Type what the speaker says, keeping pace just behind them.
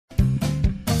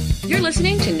You're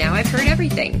listening to Now I've Heard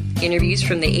Everything. Interviews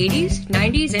from the 80s,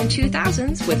 90s, and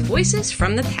 2000s with voices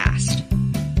from the past.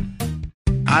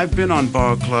 I've been on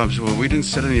ball clubs where we didn't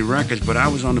set any records, but I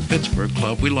was on the Pittsburgh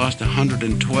club. We lost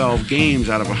 112 games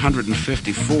out of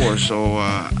 154, so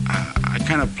I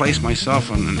kind of placed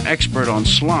myself on an expert on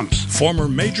slumps. Former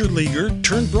major leaguer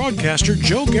turned broadcaster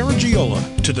Joe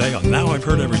Garageola, today on Now I've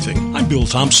Heard Everything. I'm Bill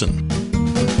Thompson.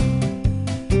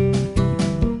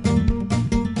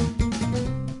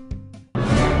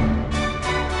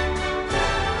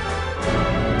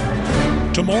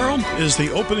 Tomorrow is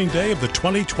the opening day of the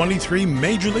 2023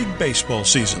 Major League Baseball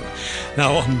season.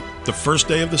 Now, on the first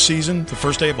day of the season, the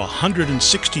first day of a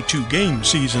 162-game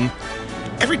season,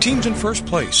 every team's in first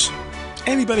place.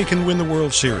 Anybody can win the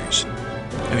World Series.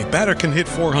 Any batter can hit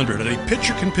 400, and a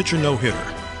pitcher can pitch a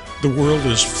no-hitter. The world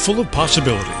is full of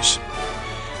possibilities.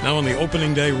 Now, on the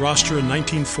opening day roster in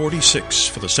 1946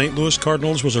 for the St. Louis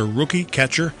Cardinals was a rookie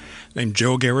catcher named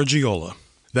Joe Garageola.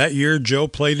 That year, Joe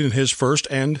played in his first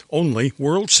and only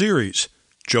World Series.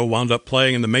 Joe wound up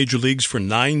playing in the major leagues for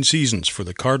 9 seasons for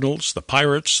the Cardinals, the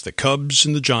Pirates, the Cubs,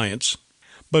 and the Giants.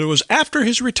 But it was after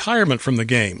his retirement from the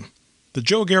game that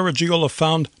Joe Garagiola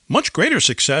found much greater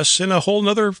success in a whole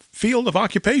other field of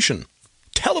occupation,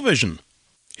 television.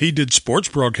 He did sports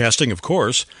broadcasting, of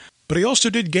course, but he also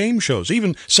did game shows,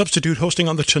 even substitute hosting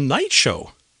on The Tonight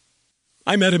Show.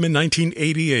 I met him in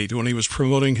 1988 when he was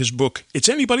promoting his book, It's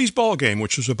Anybody's Ballgame,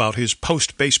 which was about his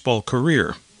post-baseball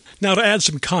career. Now, to add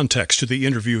some context to the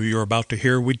interview you're about to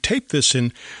hear, we taped this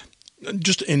in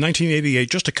 1988,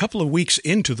 just a couple of weeks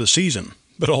into the season.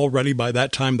 But already by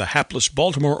that time, the hapless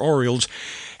Baltimore Orioles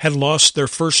had lost their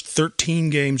first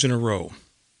 13 games in a row.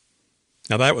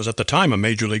 Now, that was at the time a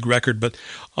major league record, but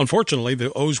unfortunately,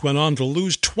 the O's went on to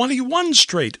lose 21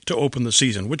 straight to open the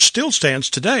season, which still stands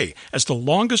today as the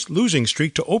longest losing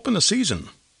streak to open the season.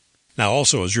 Now,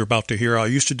 also, as you're about to hear, I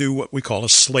used to do what we call a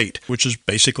slate, which is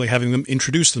basically having them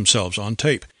introduce themselves on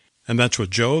tape. And that's what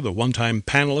Joe, the one-time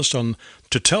panelist on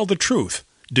To Tell the Truth,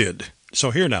 did.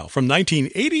 So here now, from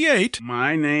 1988...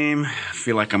 My name... I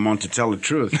feel like I'm on To Tell the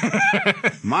Truth.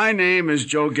 My name is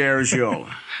Joe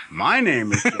Garageola. My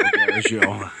name is Joe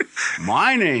Garageola.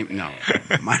 My name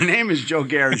is Joe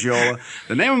Garageola.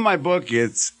 The name of my book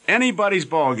is Anybody's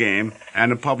Ballgame,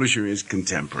 and the publisher is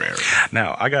Contemporary.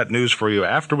 Now, I got news for you.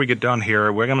 After we get done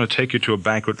here, we're going to take you to a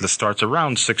banquet that starts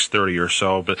around 6:30 or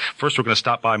so. But first, we're going to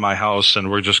stop by my house,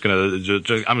 and we're just going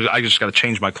to... I just got to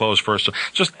change my clothes first.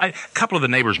 So a couple of the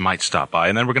neighbors might stop by,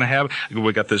 and then we're going to have...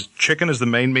 We got this chicken as the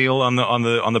main meal on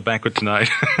the banquet tonight.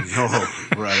 Oh,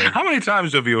 brother! How many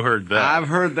times have you heard that? I've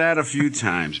heard that a few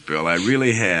times, Bill. I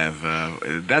really have.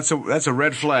 That's a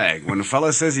red flag. When a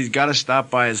fella says he's got to stop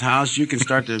by his house, you can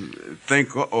start to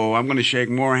think, uh-oh, I'm going to shake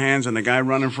more hands than the guy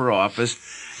running for office.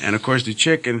 And, of course, the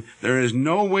chicken, there is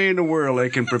no way in the world they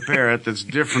can prepare it that's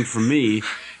different from me.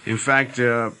 In fact,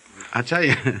 I tell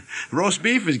you, roast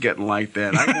beef is getting like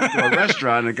that. I go to a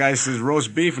restaurant and the guy says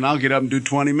roast beef, and I'll get up and do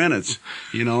 20 minutes,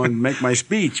 and make my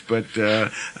speech. But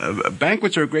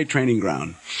banquets are a great training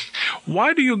ground.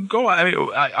 Why do you go?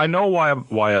 I know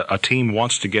why a team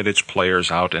wants to get its players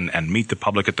out and meet the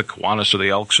public at the Kiwanis or the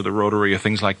Elks or the Rotary or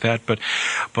things like that. But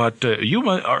you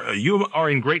are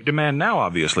in great demand now,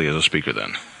 obviously, as a speaker.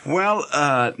 Then. Well,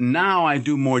 now I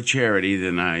do more charity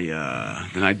than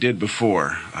I did before.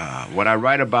 What I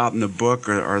write about in the book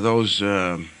are those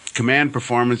command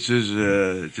performances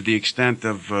to the extent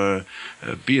of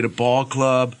be it a ball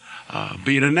club,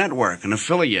 be it a network, an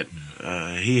affiliate.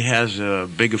 He has a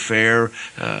big affair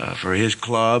for his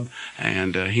club,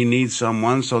 and he needs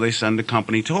someone, so they send a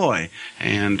company toy.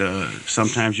 And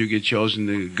sometimes you get chosen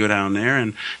to go down there,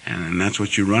 and that's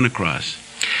what you run across.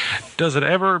 Does it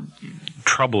ever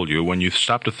trouble you when you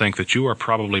stop to think that you are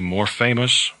probably more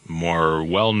famous, more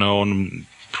well-known,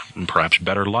 perhaps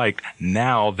better liked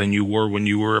now than you were when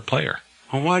you were a player?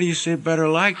 Well, why do you say better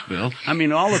liked, Bill? I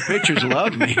mean, all the pitchers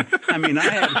loved me. I mean,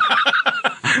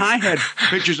 I had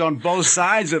pitchers on both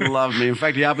sides that loved me. In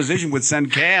fact, the opposition would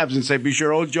send cabs and say, "Be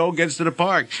sure old Joe gets to the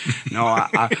park." No,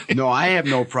 I have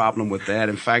no problem with that.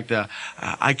 In fact,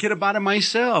 I kid about it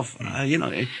myself.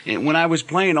 When I was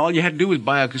playing, all you had to do was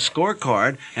buy a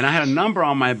scorecard, and I had a number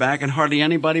on my back, and hardly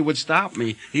anybody would stop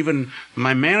me. Even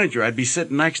my manager, I'd be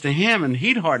sitting next to him, and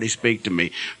he'd hardly speak to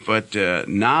me. But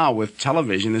now with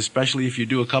television, especially if you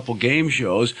do a couple game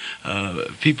shows,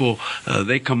 people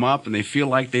they come up and they feel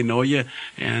like they know you.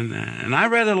 And I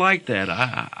rather like that.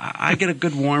 I get a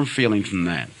good warm feeling from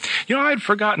that. You know, I'd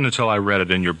forgotten until I read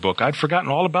it in your book. I'd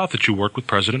forgotten all about that you worked with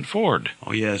President Ford.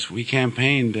 Oh, yes. We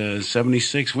campaigned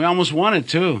 76. We almost won it,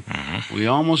 too. Mm-hmm. We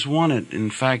almost won it. In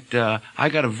fact, I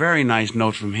got a very nice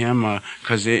note from him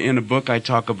because in the book I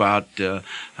talk about... in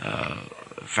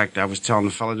fact, I was telling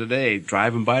the fellow today,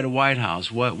 driving by the White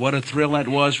House, what a thrill that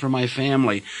was for my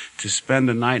family to spend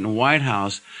the night in the White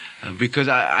House, because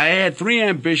I had 3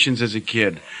 ambitions as a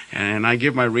kid, and I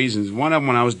give my reasons. One of them,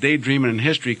 when I was daydreaming in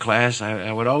history class,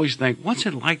 I would always think, what's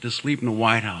it like to sleep in the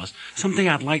White House? Someday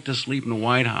I'd like to sleep in the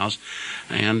White House,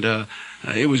 and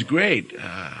it was great.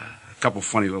 Couple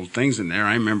funny little things in there.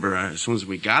 I remember as soon as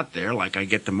we got there, like I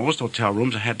get to most hotel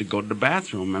rooms, I had to go to the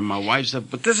bathroom, and my wife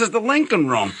said, but this is the Lincoln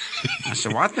room. I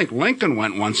said, well, I think Lincoln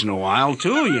went once in a while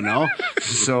too, you know.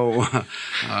 So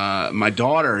my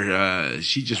daughter,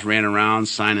 she just ran around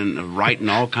writing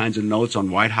all kinds of notes on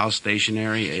White House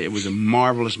stationery. It was a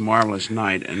marvelous, marvelous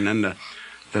night. And then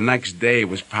the next day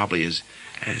was probably as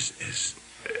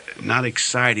not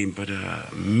exciting, but a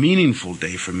meaningful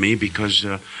day for me, because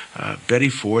Betty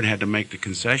Ford had to make the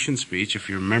concession speech. If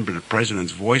you remember, the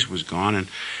president's voice was gone, and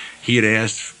he had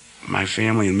asked my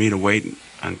family and me to wait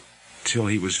until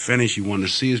he was finished. He wanted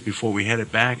to see us before we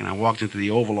headed back, and I walked into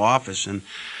the Oval Office, and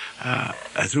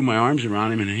I threw my arms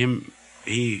around him, and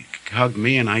he hugged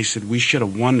me, and I said, we should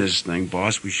have won this thing,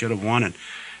 boss. We should have won it.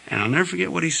 And I'll never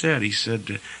forget what he said. He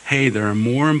said, hey, there are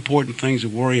more important things to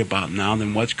worry about now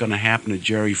than what's going to happen to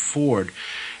Jerry Ford.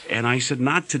 And I said,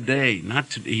 not today.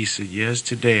 He said, yes,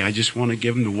 today. I just want to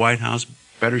give him the White House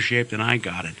better shape than I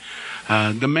got it.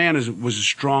 The man was a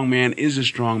strong man, is a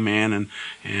strong man,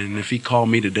 and if he called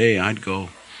me today, I'd go.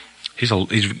 He's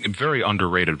very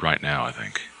underrated right now, I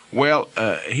think. Well,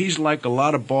 he's like a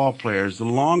lot of ball players. The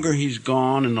longer he's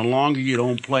gone and the longer you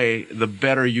don't play, the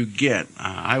better you get.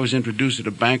 I was introduced at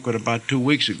a banquet about 2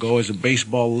 weeks ago as a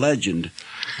baseball legend.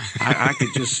 I could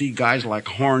just see guys like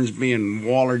Hornsby and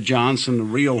Waller Johnson, the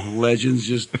real legends,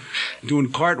 just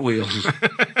doing cartwheels.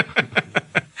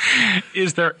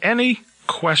 Is there any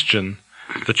question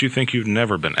that you think you've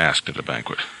never been asked at a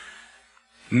banquet?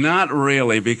 Not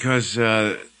really, because...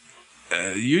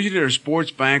 usually they're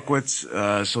sports banquets,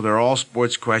 so they're all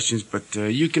sports questions, but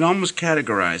you can almost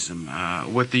categorize them.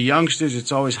 With the youngsters,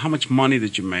 it's always how much money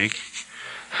did you make?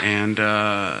 And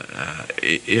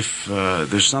if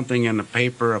there's something in the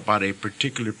paper about a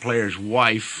particular player's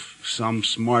wife, some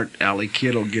smart alley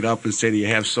kid will get up and say, do you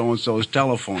have so-and-so's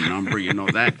telephone number? You know,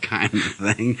 that kind of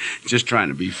thing. Just trying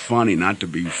to be funny, not to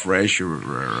be fresh or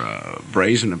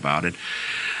brazen about it.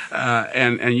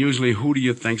 And usually, who do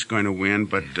you think's going to win?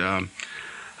 But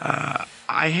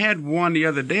I had one the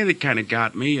other day that kind of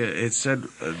got me. It said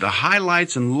the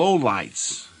highlights and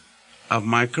lowlights of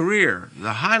my career.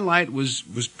 The highlight was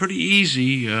pretty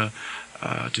easy to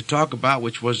talk about,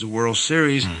 which was the World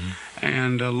Series,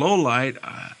 and lowlight.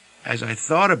 As I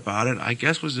thought about it, I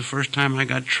guess was the first time I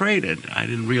got traded. I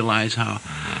didn't realize how,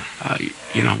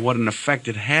 what an effect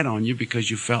it had on you,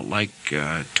 because you felt like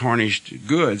tarnished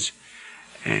goods.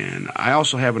 And I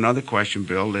also have another question,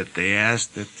 Bill, that they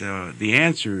asked that the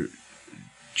answer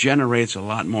generates a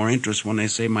lot more interest when they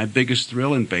say my biggest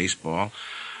thrill in baseball.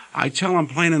 I tell them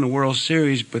playing in the World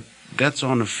Series, but that's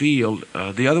on the field.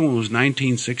 The other one was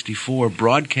 1964,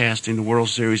 broadcasting the World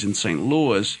Series in St.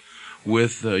 Louis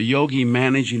with Yogi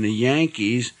managing the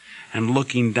Yankees and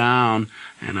looking down,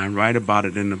 and I write about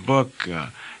it in the book.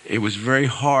 It was very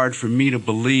hard for me to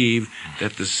believe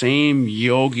that the same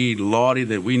Yogi Lawdy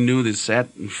that we knew that sat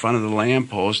in front of the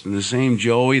lamppost, and the same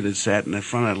Joey that sat in the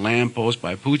front of the lamppost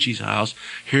by Poochie's house,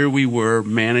 here we were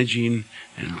managing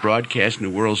and broadcasting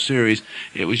the World Series.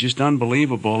 It was just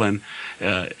unbelievable. And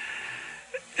I'm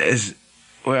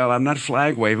not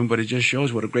flag waving, but it just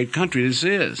shows what a great country this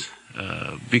is.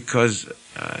 Because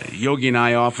Yogi and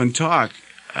I often talk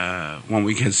when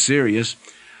we get serious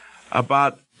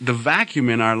about the vacuum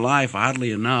in our life,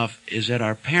 oddly enough, is that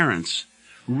our parents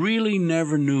really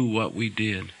never knew what we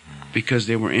did, because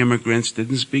they were immigrants,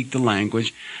 didn't speak the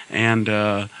language, and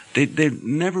they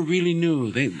never really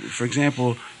knew. For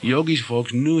example, Yogi's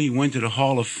folks knew he went to the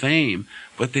Hall of Fame,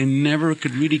 but they never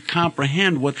could really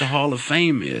comprehend what the Hall of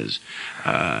Fame is.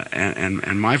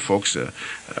 And my folks,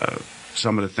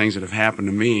 some of the things that have happened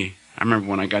to me, I remember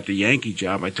when I got the Yankee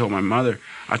job, I told my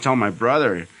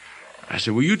brother, I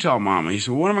said, well, you tell Mama. He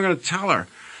said, well, what am I going to tell her?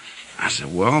 I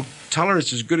said, well, tell her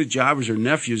it's as good a job as her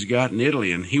nephew's got in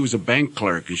Italy, and he was a bank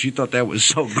clerk, and she thought that was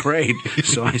so great.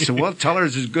 So I said, well, tell her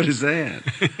it's as good as that.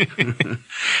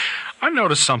 I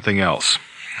noticed something else,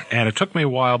 and it took me a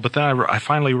while, but then I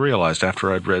finally realized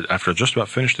after I just about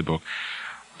finished the book,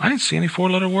 I didn't see any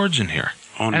 4-letter words in here.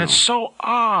 Oh, and no. it's so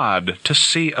odd to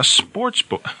see a sports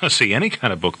book, see any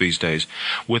kind of book these days,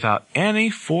 without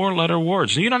any four-letter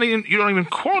words. You don't even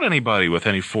quote anybody with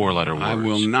any four-letter words. I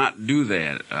will not do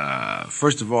that.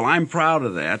 First of all, I'm proud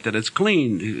of that it's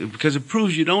clean, because it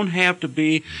proves you don't have to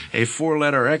be a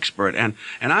four-letter expert. And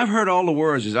I've heard all the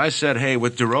words. As I said, hey,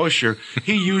 with DeRocher,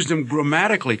 he used them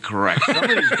grammatically correct. Some of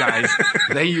these guys,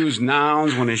 they use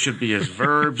nouns when they should be as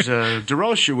verbs.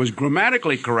 DeRocher was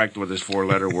grammatically correct with his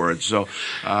four-letter words. So,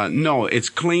 no, it's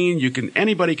clean.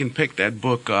 Anybody can pick that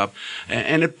book up.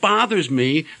 And it bothers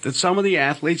me that some of the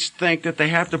athletes think that they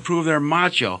have to prove they're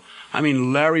macho. I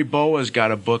mean, Larry Bowa's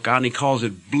got a book out and he calls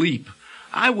it Bleep.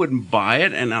 I wouldn't buy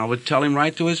it, and I would tell him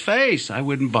right to his face. I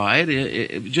wouldn't buy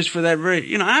it just for that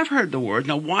very, I've heard the word.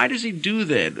 Now, why does he do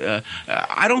that?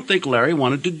 I don't think Larry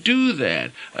wanted to do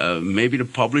that. Maybe the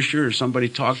publisher or somebody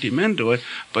talked him into it,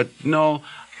 but no,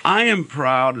 I am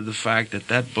proud of the fact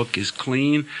that book is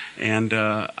clean, and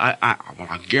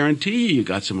I guarantee you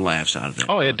got some laughs out of that.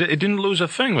 Oh, it didn't lose a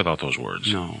thing without those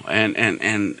words. No, and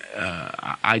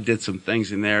I did some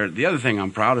things in there. The other thing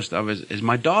I'm proudest of is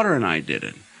my daughter and I did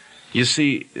it. You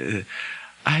see,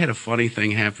 I had a funny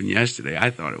thing happen yesterday. I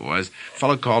thought it was. A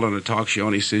fellow called on a talk show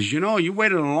and he says, you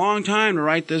waited a long time to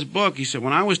write this book. He said,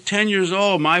 when I was 10 years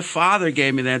old, my father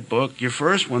gave me that book, your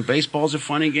first one, Baseball's a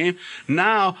Funny Game.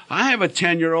 Now, I have a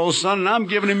 10-year-old son and I'm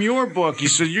giving him your book. He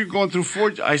said, you're going through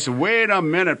 4. I said, wait a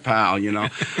minute, pal,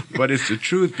 But it's the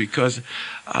truth, because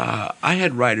I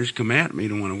had writers come at me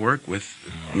to want to work with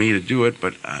me to do it,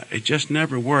 but it just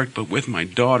never worked. But with my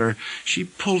daughter, she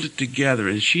pulled it together,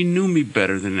 and she knew me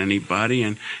better than anybody,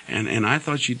 and I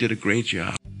thought she did a great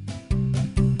job.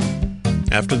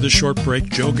 After this short break,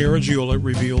 Joe Garagiola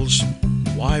reveals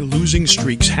why losing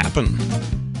streaks happen.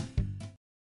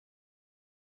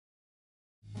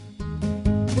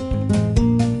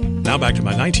 Now back to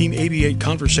my 1988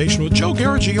 conversation with Joe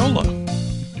Garagiola.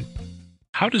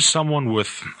 How does someone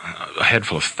with a head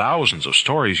full of thousands of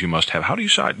stories you must have, how do you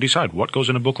decide what goes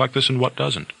in a book like this and what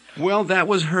doesn't? Well, that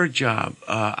was her job.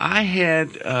 When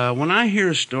I hear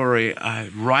a story, I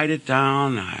write it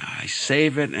down, I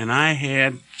save it, and I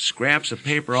had scraps of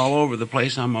paper all over the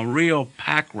place. I'm a real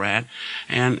pack rat.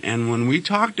 And when we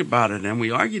talked about it and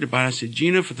we argued about it, I said,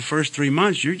 Gina, for the first 3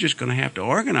 months, you're just going to have to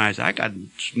organize. I got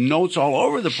notes all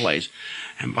over the place.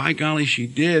 And by golly, she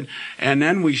did. And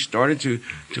then we started to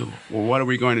well, what are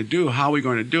we going to do? How are we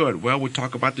going to do it? Well, we'll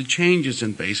talk about the changes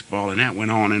in baseball, and that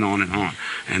went on and on and on.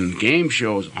 And game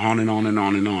shows, on and on and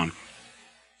on and on.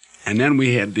 And then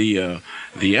we had the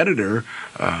editor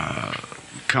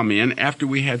come in after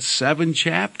we had 7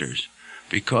 chapters,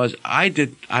 because I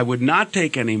would not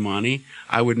take any money.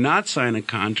 I would not sign a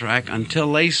contract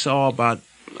until they saw about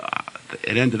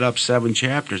it ended up 7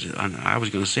 chapters. I was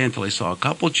going to say until they saw a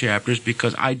couple chapters,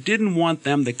 because I didn't want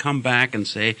them to come back and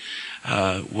say,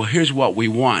 well, here's what we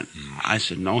want. I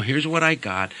said, no, here's what I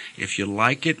got. If you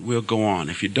like it, we'll go on.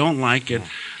 If you don't like it,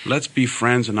 let's be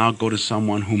friends, and I'll go to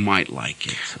someone who might like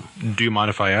it. So. Do you mind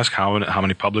if I ask how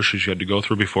many publishers you had to go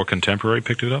through before Contemporary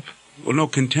picked it up? Well, no,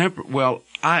 Contemporary. Well,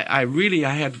 I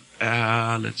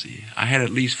had at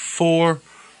least 4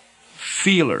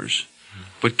 feelers.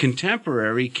 But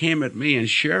Contemporary came at me, and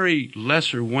Sherry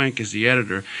Lesser-Wink is the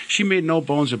editor. She made no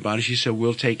bones about it. She said,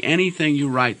 we'll take anything you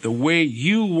write the way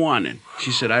you want it. She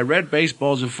said, I read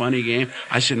Baseball's a Funny Game.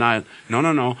 I said,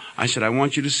 no. I said, I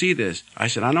want you to see this. I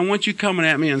said, I don't want you coming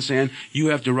at me and saying you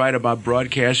have to write about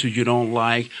broadcasters you don't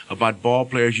like, about ball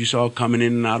players you saw coming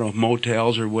in and out of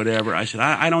motels or whatever. I said,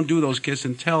 I don't do those kiss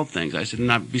and tell things. I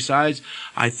said, besides,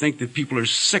 I think that people are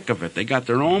sick of it. They got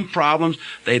their own problems.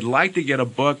 They'd like to get a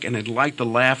book, and they'd like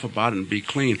to laugh about it and be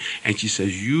clean. And she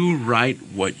says, you write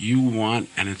what you want,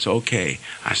 and it's okay.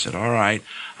 I said, all right.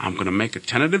 I'm going to make a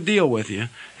tentative deal with you,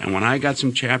 and when I got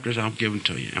some chapters, I'll give them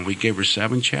to you. And we gave her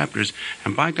 7 chapters,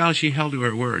 and by golly, she held to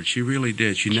her word. She really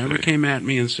did. She never came at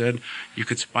me and said, you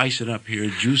could spice it up here,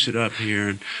 juice it up here,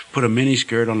 and put a mini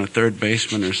skirt on a third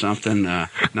baseman or something. None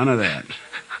of that.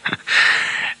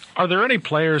 Are there any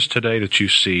players today that you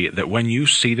see that when you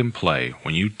see them play,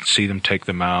 when you see them take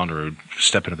the mound or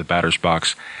step into the batter's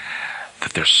box,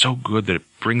 that they're so good that it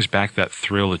brings back that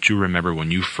thrill that you remember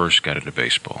when you first got into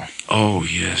baseball? Oh,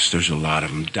 yes, there's a lot of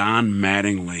them. Don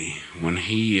Mattingly, when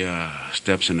he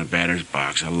steps in the batter's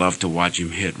box, I love to watch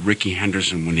him hit. Ricky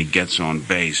Henderson when he gets on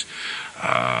base.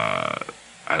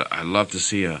 I love to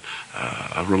see a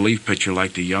relief pitcher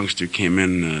like the youngster came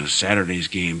in Saturday's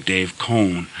game, Dave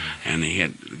Cohn, and he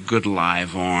had a good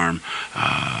live arm.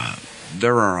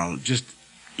 There are just...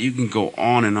 You can go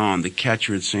on and on. The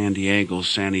catcher at Santiago,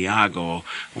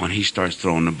 when he starts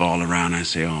throwing the ball around, I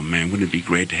say, oh, man, wouldn't it be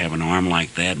great to have an arm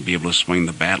like that and be able to swing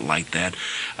the bat like that?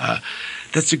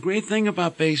 That's the great thing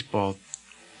about baseball.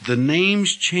 The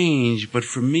names change, but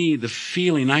for me, the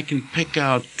feeling, I can pick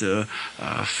out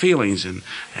feelings. And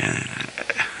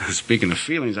speaking of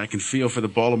feelings, I can feel for the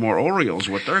Baltimore Orioles,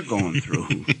 what they're going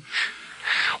through.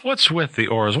 What's with the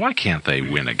Orioles? Why can't they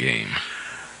win a game?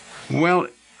 Well,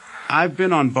 I've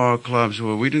been on ball clubs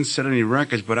where we didn't set any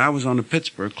records, but I was on the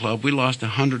Pittsburgh club. We lost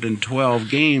 112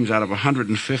 games out of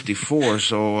 154,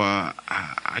 so I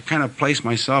kind of placed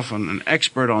myself on an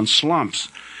expert on slumps.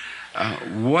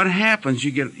 What happens,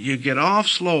 you get off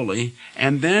slowly,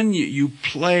 and then you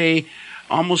play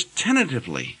almost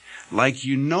tentatively, like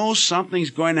you know something's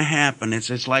going to happen.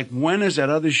 It's like, when is that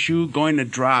other shoe going to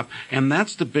drop? And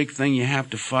that's the big thing you have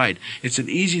to fight. It's an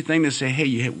easy thing to say, hey,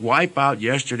 you wipe out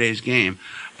yesterday's game.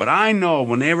 But I know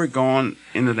when they were going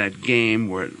into that game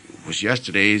where it was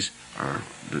yesterday's, or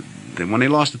when they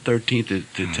lost the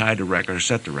 13th to tie the record or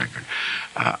set the record,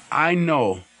 I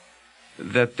know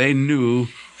that they knew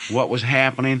what was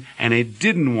happening, and they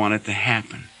didn't want it to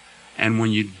happen. And when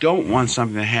you don't want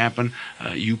something to happen,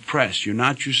 you press. You're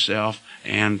not yourself,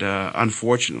 and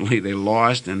unfortunately they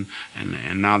lost, and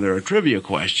now they're a trivia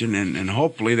question, and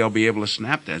hopefully they'll be able to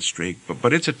snap that streak.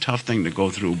 But it's a tough thing to go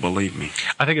through, believe me.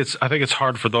 I think it's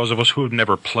hard for those of us who have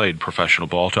never played professional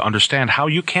ball to understand how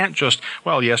you can't just,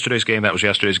 well, yesterday's game, that was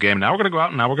yesterday's game. Now we're going to go out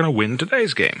and now we're going to win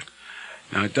today's game.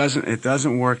 No, it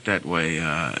doesn't work that way.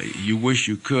 You wish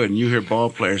you could, and you hear ball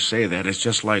players say that. It's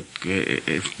just like,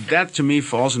 if that to me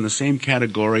falls in the same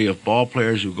category of ball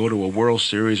players who go to a World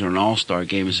Series or an All-Star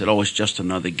game and said, oh, it's just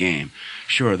another game.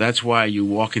 Sure, that's why you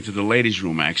walk into the ladies'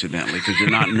 room accidentally, because you're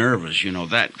not nervous,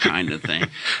 that kind of thing.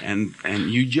 And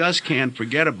you just can't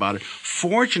forget about it.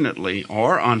 Fortunately,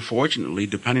 or unfortunately,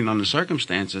 depending on the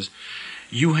circumstances,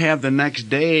 you have the next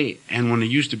day, and when there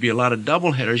used to be a lot of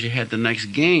doubleheaders, you had the next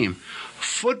game.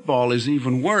 Football is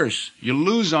even worse. You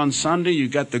lose on Sunday, you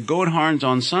got the goat horns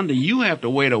on Sunday. You have to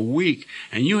wait a week,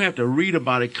 and you have to read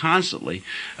about it constantly.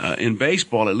 In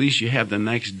baseball, at least you have the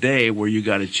next day where you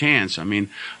got a chance. I mean,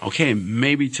 okay,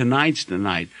 maybe tonight's the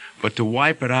night, but to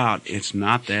wipe it out, it's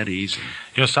not that easy.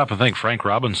 Stop and think. Frank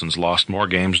Robinson's lost more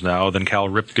games now than Cal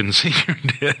Ripken Sr.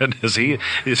 did. Is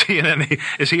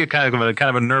he a kind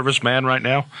of a nervous man right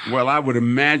now? Well, I would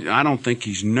imagine. I don't think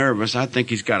he's nervous. I think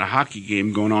he's got a hockey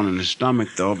game going on in his stomach,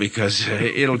 though, because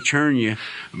it'll churn you.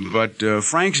 But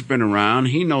Frank's been around.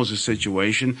 He knows the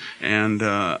situation, and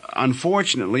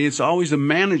unfortunately, it's always the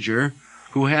manager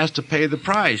who has to pay the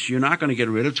price. You're not going to get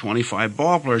rid of 25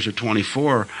 ball players or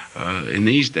 24 in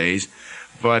these days.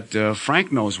 But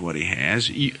Frank knows what he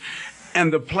has.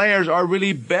 And the players are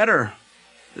really better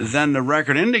than the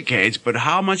record indicates. But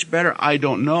how much better, I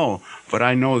don't know. But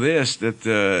I know this, that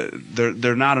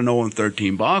they're not an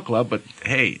 0-13 ball club. But,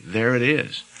 hey, there it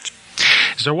is.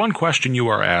 Is there one question you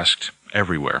are asked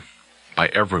everywhere by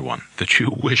everyone that you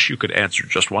wish you could answer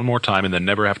just one more time and then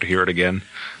never have to hear it again?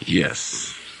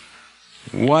 Yes.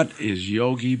 What is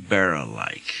Yogi Berra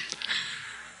like?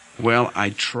 Well,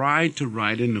 I tried to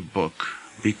write in the book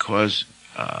because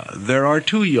there are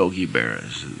two Yogi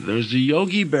Berras. There's the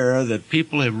Yogi Berra that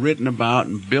people have written about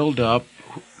and built up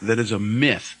that is a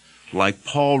myth, like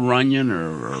Paul Runyon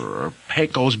or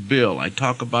Pecos Bill. I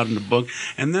talk about in the book.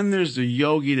 And then there's the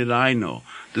Yogi that I know,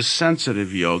 the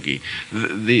sensitive Yogi,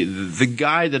 the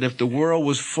guy that if the world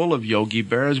was full of Yogi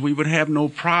Berras, we would have no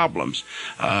problems.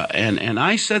 And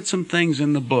I said some things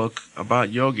in the book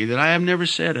about Yogi that I have never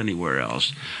said anywhere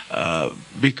else,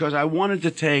 because I wanted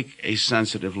to take a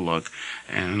sensitive look.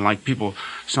 And like people,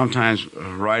 sometimes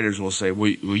writers will say, well,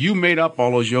 you made up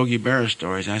all those Yogi Berra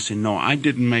stories. I say, no, I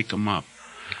didn't make them up.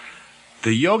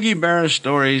 The Yogi Berra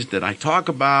stories that I talk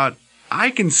about,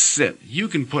 you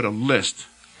can put a list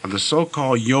of the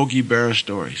so-called Yogi Berra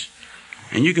stories,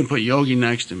 and you can put Yogi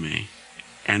next to me,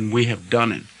 and we have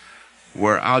done it,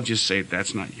 where I'll just say,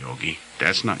 that's not Yogi,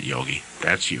 that's not Yogi,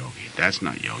 that's Yogi, that's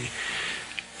not Yogi,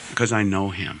 because I know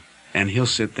him, and he'll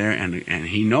sit there, and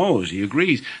he knows, he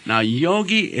agrees. Now,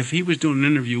 Yogi, if he was doing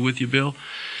an interview with you, Bill,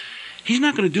 he's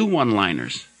not going to do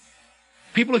one-liners.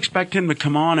 People expect him to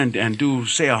come on and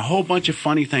say a whole bunch of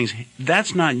funny things.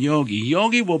 That's not Yogi.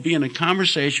 Yogi will be in a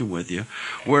conversation with you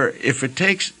where if it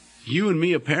takes you and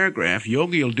me a paragraph,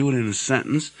 Yogi will do it in a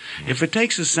sentence. If it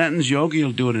takes a sentence, Yogi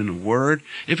will do it in a word.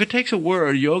 If it takes a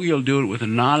word, Yogi will do it with a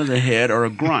nod of the head or a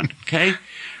grunt, okay?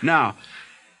 Now,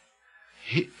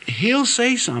 he'll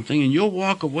say something and you'll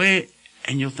walk away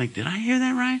and you'll think, did I hear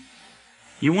that right?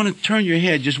 You want to turn your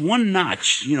head just one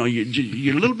notch. You're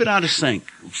a little bit out of sync.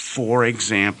 For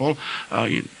example,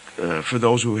 for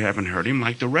those who haven't heard him,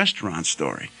 like the restaurant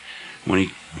story.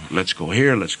 Let's go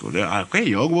here, let's go there. Okay,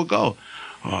 Yogi, we'll go.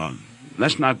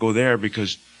 Let's not go there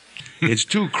because it's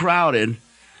too crowded.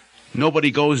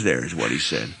 Nobody goes there, is what he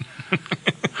said.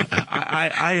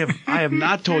 I have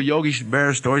not told Yogi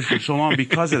Berra stories for so long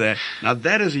because of that. Now,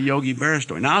 that is a Yogi Berra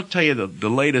story. Now, I'll tell you the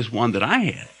latest one that I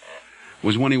had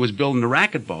was when he was building the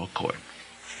racquetball court.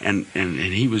 And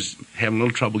he was having a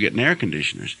little trouble getting air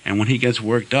conditioners. And when he gets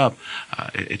worked up,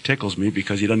 it tickles me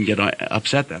because he doesn't get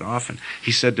upset that often.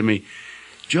 He said to me,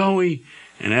 Joey,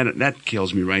 and that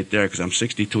kills me right there because I'm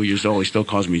 62 years old. He still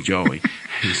calls me Joey.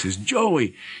 He says,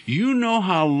 Joey, you know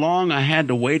how long I had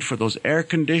to wait for those air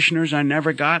conditioners I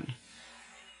never got?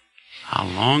 How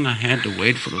long I had to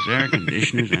wait for those air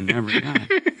conditioners I never got.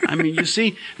 I mean, you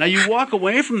see, now you walk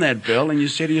away from that, Bill, and you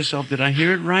say to yourself, did I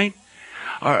hear it right?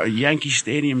 Or Yankee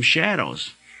Stadium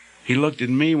shadows. He looked at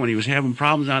me when he was having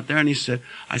problems out there, and he said,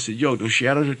 I said, yo, those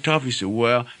shadows are tough. He said,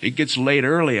 well, it gets late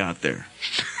early out there.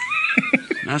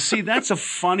 Now, see, that's a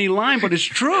funny line, but it's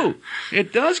true.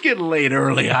 It does get late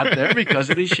early out there because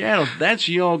of these shadows. That's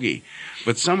Yogi.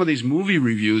 But some of these movie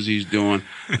reviews he's doing,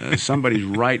 somebody's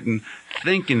writing,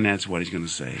 thinking that's what he's going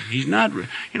to say. He's not,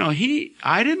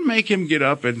 I didn't make him get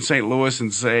up in St. Louis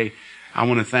and say, I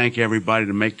want to thank everybody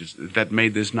that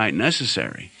made this night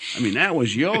necessary. I mean, that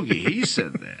was Yogi. He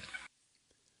said that.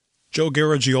 Joe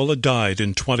Garagiola died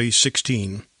in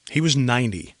 2016. He was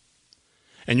 90.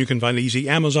 And you can find easy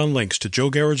Amazon links to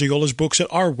Joe Garagiola's books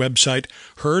at our website,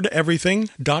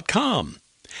 heardeverything.com.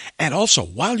 And also,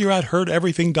 while you're at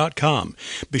heardeverything.com,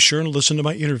 be sure and listen to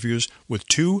my interviews with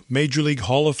two Major League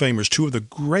Hall of Famers, two of the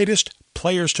greatest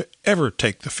players to ever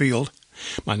take the field.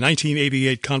 My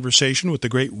 1988 conversation with the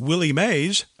great Willie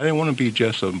Mays. I didn't want to be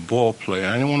just a ball player.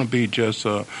 I didn't want to be just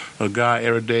a guy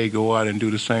every day go out and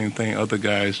do the same thing other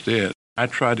guys did. I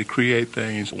tried to create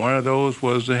things. One of those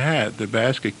was the hat, the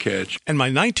basket catch. And my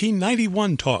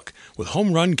 1991 talk with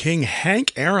home run king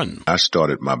Hank Aaron. I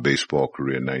started my baseball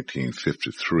career in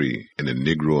 1953 in the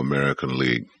Negro American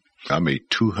League. I made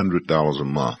 $200 a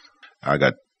month. I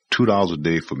got $2 a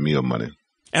day for meal money.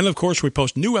 And, of course, we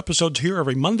post new episodes here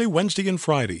every Monday, Wednesday, and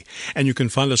Friday. And you can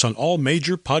find us on all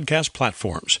major podcast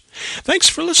platforms. Thanks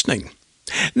for listening.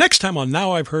 Next time on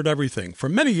Now I've Heard Everything. For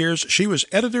many years, she was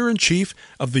editor-in-chief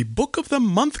of the Book of the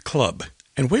Month Club.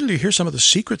 And wait till you hear some of the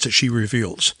secrets that she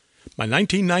reveals. My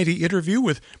 1990 interview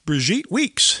with Brigitte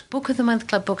Weeks. Book of the Month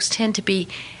Club books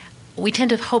we tend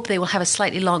to hope they will have a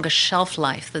slightly longer shelf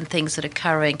life than things that are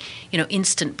occurring,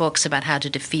 instant books about how to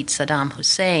defeat Saddam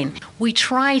Hussein. We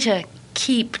try to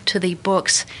keep to the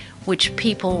books which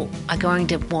people are going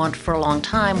to want for a long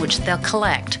time, which they'll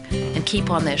collect and keep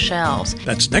on their shelves.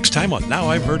 That's next time on Now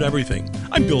I've Heard Everything.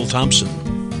 I'm Bill Thompson.